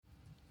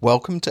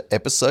Welcome to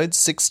episode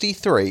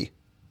 63.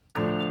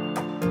 My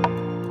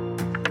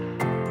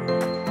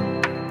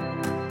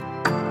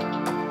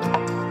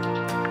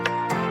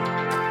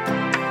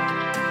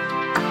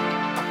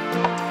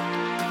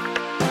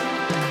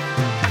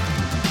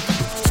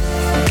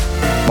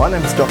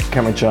name is Dr.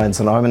 Cameron Jones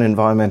and I'm an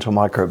environmental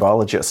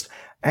microbiologist.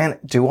 And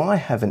do I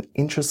have an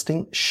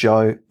interesting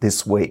show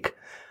this week?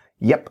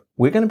 Yep,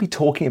 we're going to be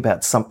talking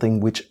about something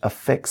which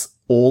affects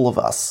all of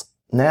us.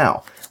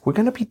 Now, we're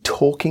going to be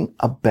talking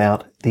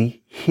about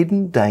the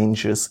hidden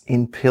dangers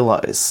in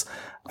pillows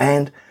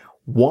and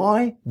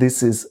why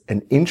this is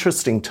an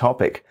interesting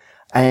topic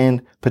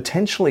and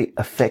potentially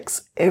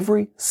affects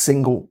every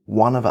single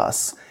one of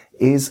us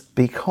is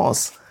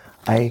because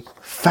a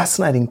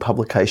fascinating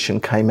publication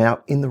came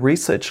out in the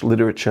research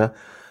literature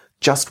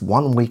just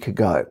 1 week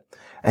ago,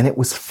 and it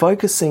was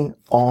focusing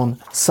on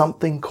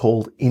something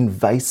called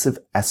invasive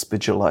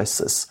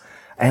aspergillosis.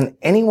 And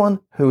anyone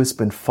who has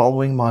been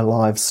following my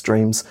live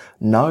streams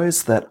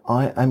knows that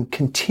I am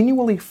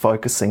continually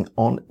focusing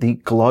on the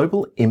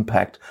global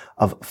impact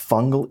of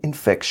fungal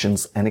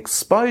infections and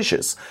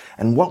exposures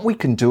and what we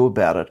can do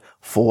about it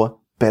for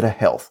better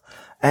health.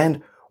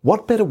 And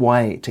what better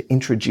way to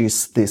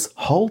introduce this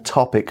whole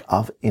topic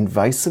of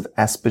invasive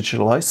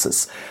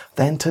aspergillosis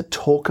than to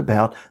talk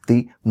about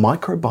the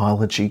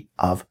microbiology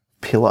of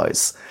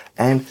pillows?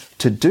 And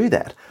to do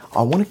that,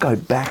 I want to go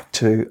back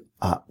to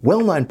a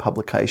well-known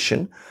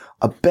publication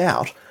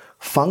about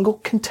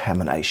fungal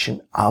contamination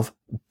of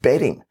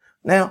bedding.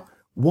 Now,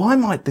 why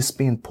might this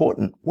be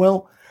important?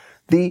 Well,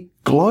 the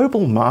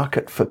global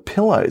market for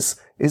pillows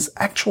is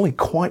actually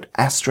quite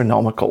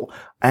astronomical,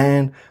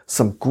 and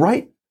some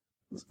great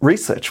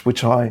research,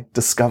 which I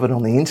discovered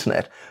on the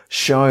internet,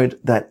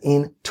 showed that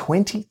in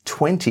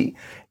 2020,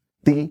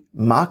 the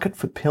market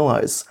for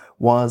pillows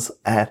was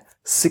at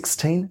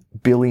 $16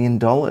 billion.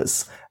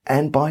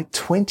 And by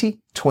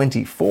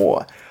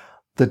 2024,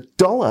 the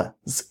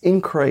dollars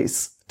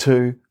increase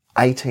to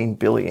 18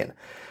 billion.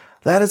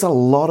 That is a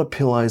lot of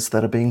pillows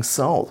that are being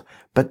sold.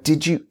 But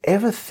did you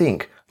ever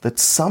think that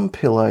some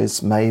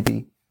pillows may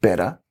be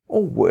better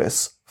or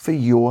worse for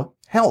your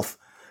health?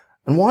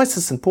 And why is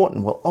this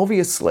important? Well,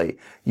 obviously,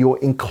 you're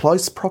in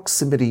close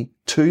proximity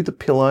to the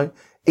pillow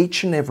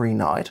each and every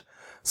night.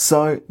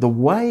 So the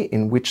way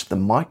in which the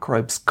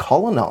microbes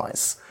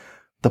colonize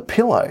the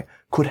pillow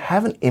could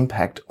have an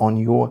impact on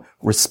your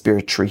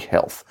respiratory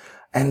health.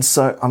 And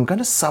so I'm going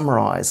to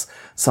summarize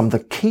some of the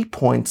key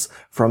points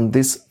from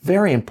this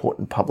very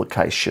important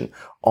publication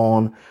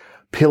on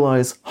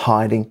pillows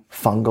hiding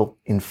fungal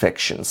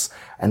infections.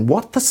 And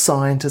what the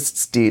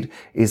scientists did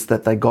is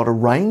that they got a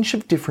range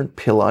of different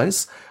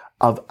pillows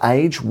of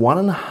age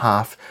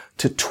 1.5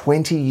 to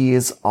 20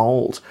 years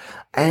old,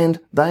 and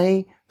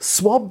they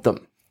swabbed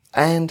them,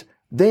 and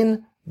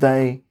then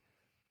they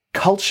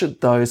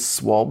cultured those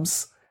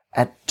swabs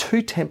at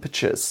two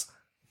temperatures,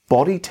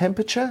 body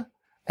temperature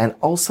and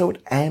also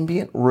at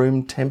ambient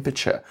room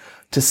temperature,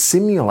 to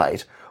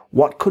simulate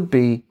what could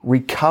be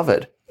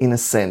recovered, in a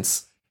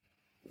sense,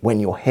 when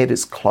your head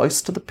is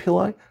close to the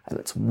pillow and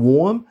it's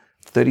warm,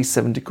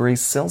 37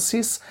 degrees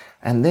Celsius,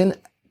 and then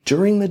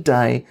during the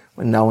day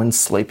when no one's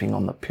sleeping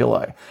on the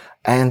pillow.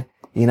 And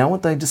you know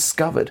what they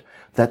discovered?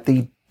 That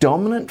the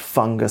dominant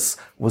fungus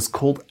was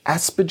called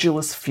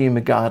Aspergillus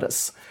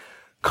fumigatus,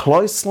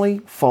 closely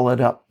followed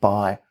up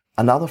by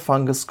another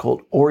fungus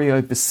called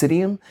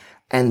ureobasidium,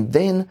 and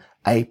then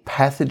a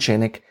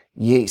pathogenic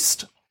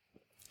yeast.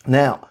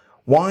 Now,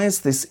 why is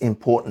this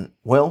important?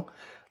 Well,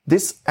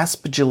 this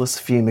Aspergillus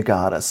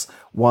fumigatus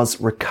was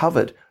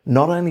recovered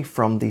not only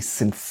from the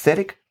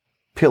synthetic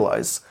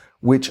pillows,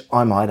 which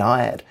I might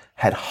add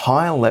had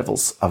higher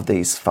levels of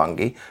these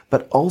fungi,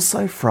 but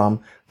also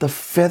from the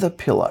feather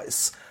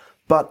pillows.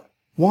 But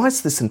why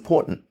is this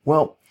important?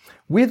 Well,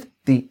 with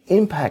the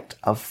impact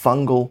of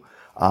fungal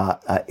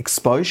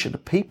exposure to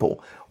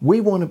people,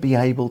 we want to be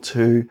able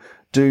to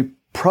do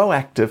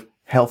proactive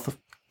health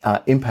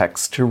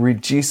impacts to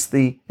reduce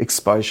the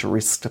exposure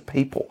risk to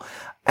people.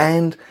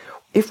 And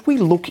if we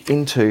look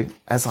into,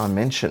 as I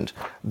mentioned,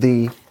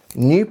 the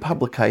new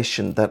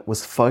publication that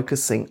was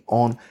focusing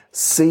on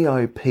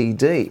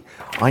COPD,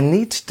 I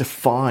need to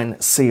define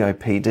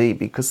COPD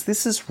because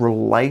this is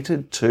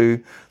related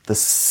to the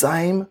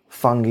same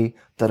fungi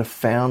that are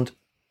found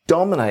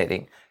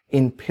dominating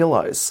in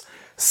pillows.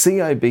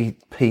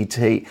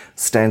 COPD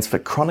stands for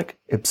Chronic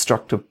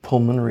Obstructive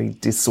Pulmonary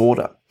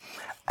Disorder,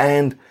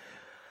 and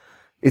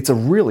it's a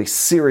really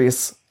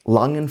serious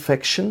lung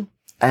infection,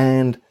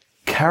 and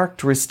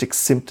characteristic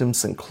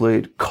symptoms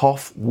include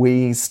cough,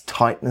 wheeze,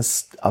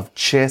 tightness of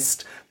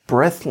chest,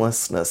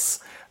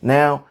 breathlessness.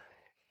 Now,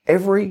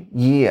 every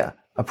year,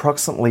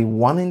 approximately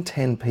 1 in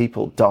 10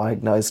 people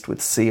diagnosed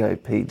with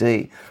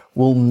COPD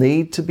will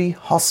need to be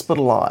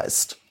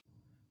hospitalized.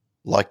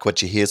 Like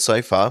what you hear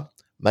so far?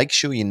 Make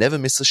sure you never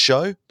miss a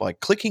show by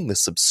clicking the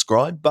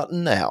subscribe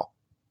button now.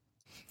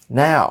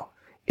 Now,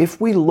 if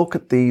we look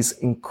at these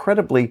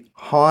incredibly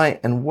high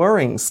and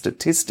worrying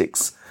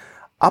statistics,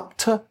 up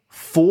to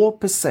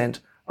 4%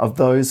 of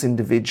those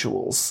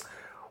individuals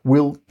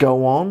will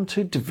go on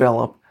to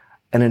develop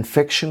an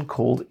infection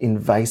called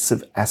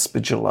invasive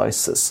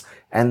aspergillosis.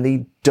 And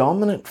the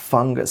dominant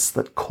fungus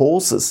that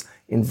causes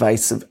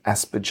invasive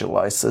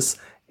aspergillosis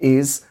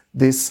is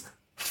this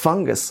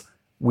fungus,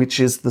 which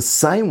is the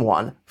same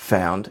one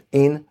found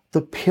in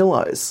the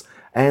pillows.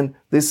 And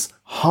this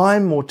high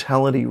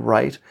mortality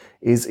rate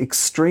is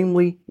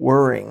extremely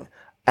worrying.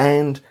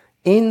 And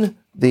in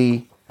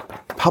the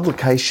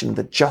publication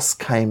that just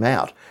came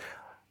out,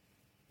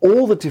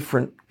 all the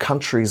different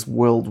countries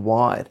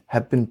worldwide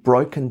have been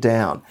broken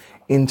down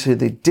into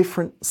the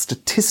different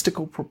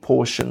statistical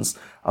proportions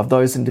of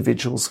those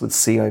individuals with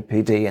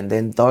COPD and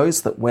then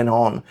those that went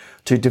on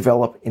to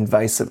develop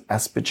invasive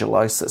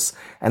aspergillosis.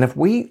 And if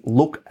we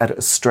look at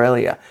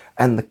Australia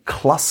and the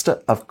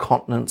cluster of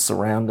continents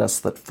around us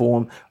that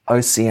form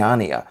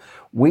Oceania,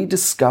 we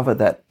discover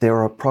that there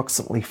are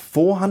approximately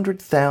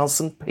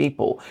 400,000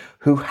 people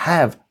who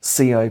have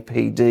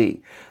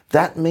COPD.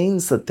 That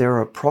means that there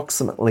are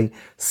approximately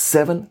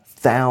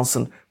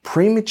 7,000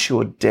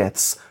 premature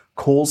deaths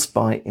caused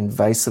by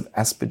invasive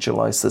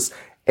aspergillosis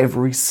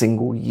every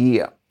single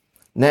year.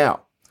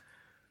 Now,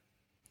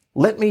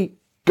 let me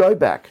go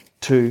back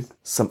to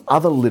some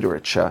other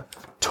literature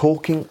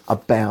talking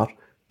about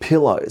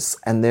pillows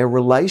and their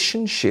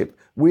relationship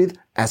with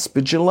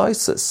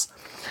aspergillosis.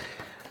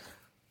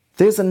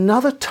 There's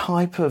another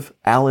type of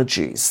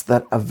allergies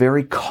that are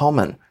very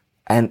common,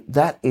 and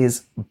that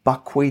is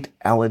buckwheat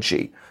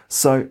allergy.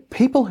 So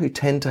people who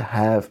tend to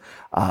have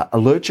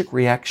allergic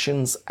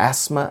reactions,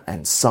 asthma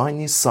and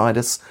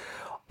sinusitis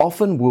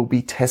often will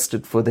be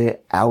tested for their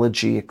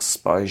allergy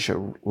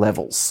exposure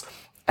levels.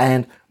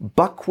 And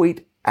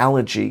buckwheat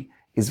allergy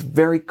is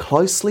very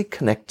closely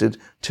connected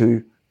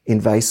to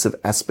invasive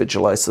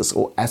aspergillosis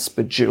or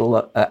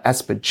aspergillus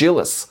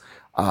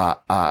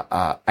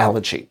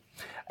allergy.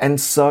 And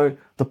so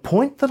the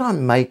point that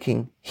I'm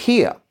making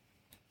here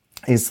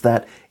is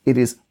that it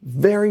is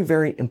very,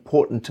 very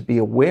important to be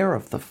aware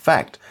of the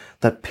fact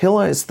that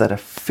pillows that are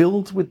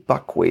filled with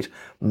buckwheat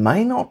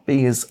may not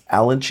be as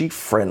allergy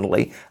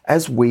friendly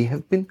as we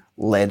have been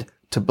led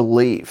to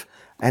believe.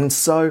 And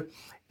so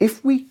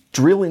if we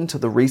drill into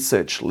the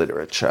research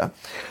literature,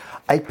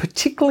 a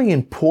particularly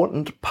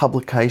important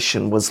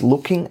publication was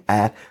looking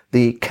at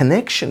the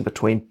connection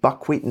between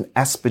buckwheat and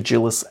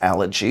aspergillus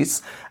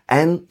allergies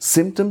and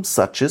symptoms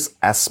such as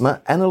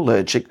asthma and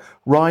allergic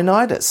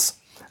rhinitis.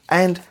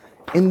 And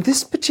in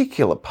this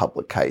particular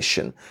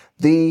publication,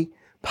 the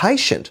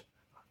patient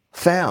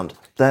found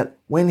that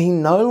when he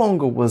no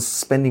longer was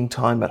spending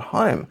time at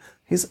home,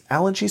 his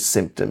allergy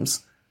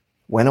symptoms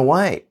went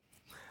away.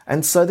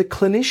 And so the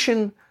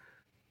clinician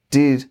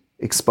did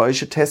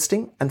exposure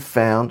testing and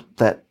found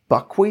that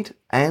buckwheat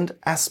and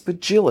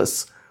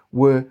aspergillus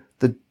were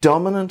the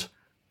dominant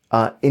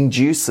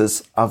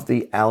inducers of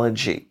the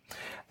allergy.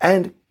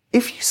 And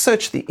if you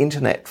search the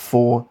internet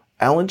for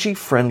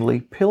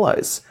allergy-friendly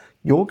pillows,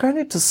 you're going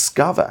to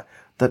discover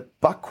that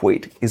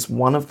buckwheat is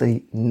one of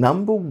the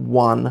number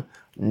one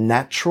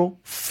natural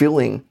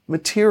filling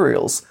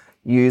materials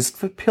used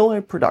for pillow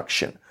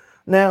production.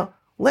 Now,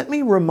 let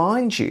me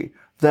remind you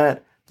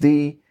that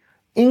the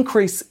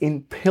increase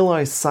in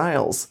pillow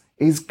sales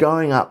is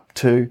going up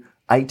to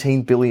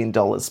 $18 billion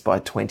by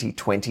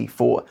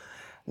 2024.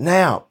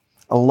 Now,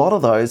 a lot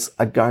of those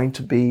are going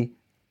to be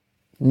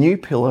new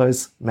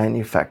pillows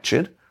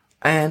manufactured,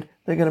 and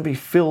they're going to be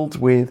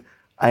filled with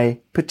a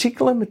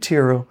particular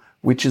material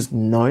which is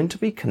known to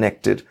be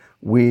connected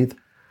with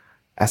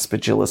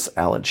aspergillus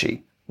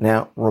allergy.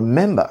 Now,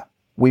 remember,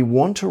 we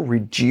want to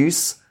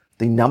reduce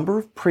the number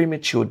of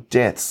premature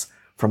deaths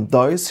from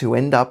those who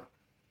end up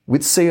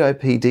with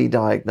COPD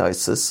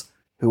diagnosis,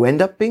 who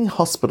end up being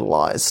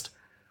hospitalized.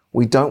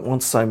 We don't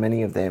want so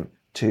many of them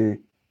to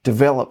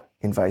develop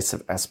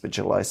invasive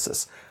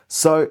aspergillosis.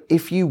 So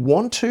if you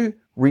want to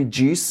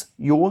reduce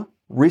your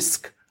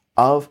risk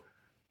of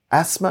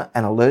asthma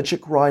and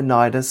allergic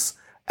rhinitis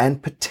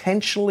and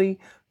potentially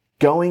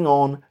going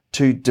on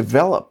to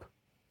develop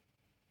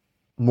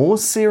more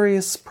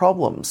serious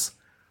problems,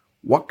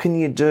 what can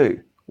you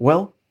do?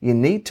 Well, you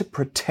need to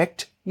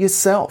protect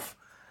yourself.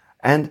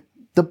 And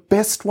the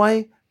best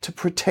way to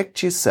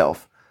protect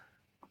yourself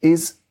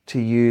is to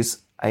use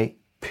a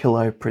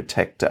pillow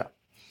protector.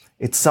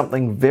 It's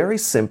something very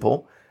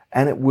simple,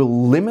 and it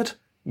will limit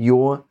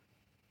your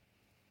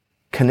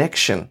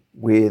connection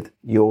with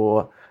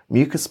your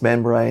mucous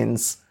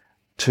membranes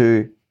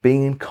to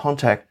being in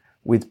contact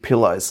with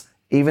pillows,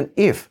 even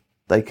if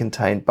they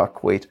contain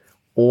buckwheat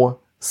or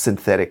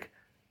synthetic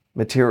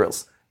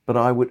materials. But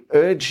I would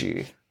urge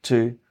you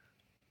to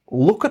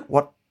look at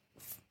what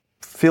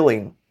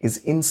filling is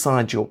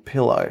inside your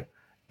pillow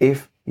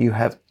if you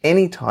have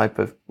any type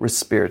of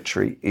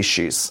respiratory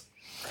issues.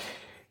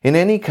 In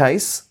any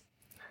case,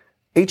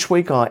 each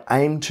week I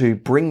aim to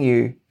bring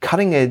you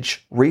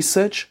cutting-edge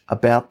research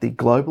about the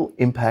global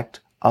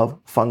impact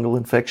of fungal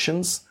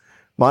infections.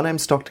 My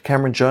name's Dr.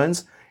 Cameron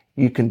Jones.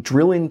 You can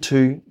drill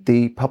into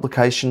the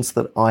publications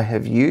that I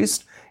have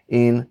used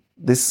in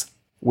this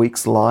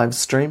week's live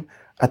stream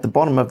at the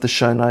bottom of the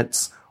show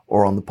notes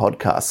or on the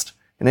podcast.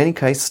 In any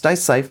case, stay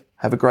safe.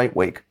 Have a great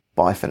week.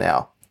 Bye for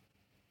now.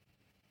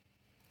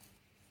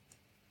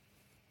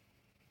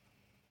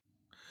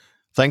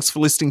 Thanks for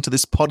listening to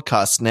this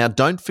podcast. Now,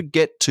 don't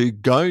forget to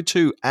go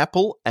to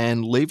Apple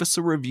and leave us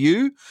a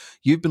review.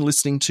 You've been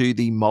listening to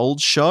The Mold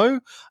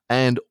Show,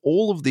 and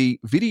all of the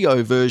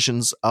video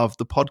versions of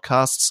the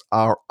podcasts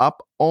are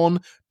up on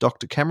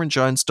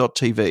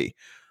drcameronjones.tv.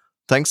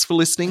 Thanks for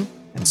listening,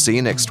 and see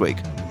you next week.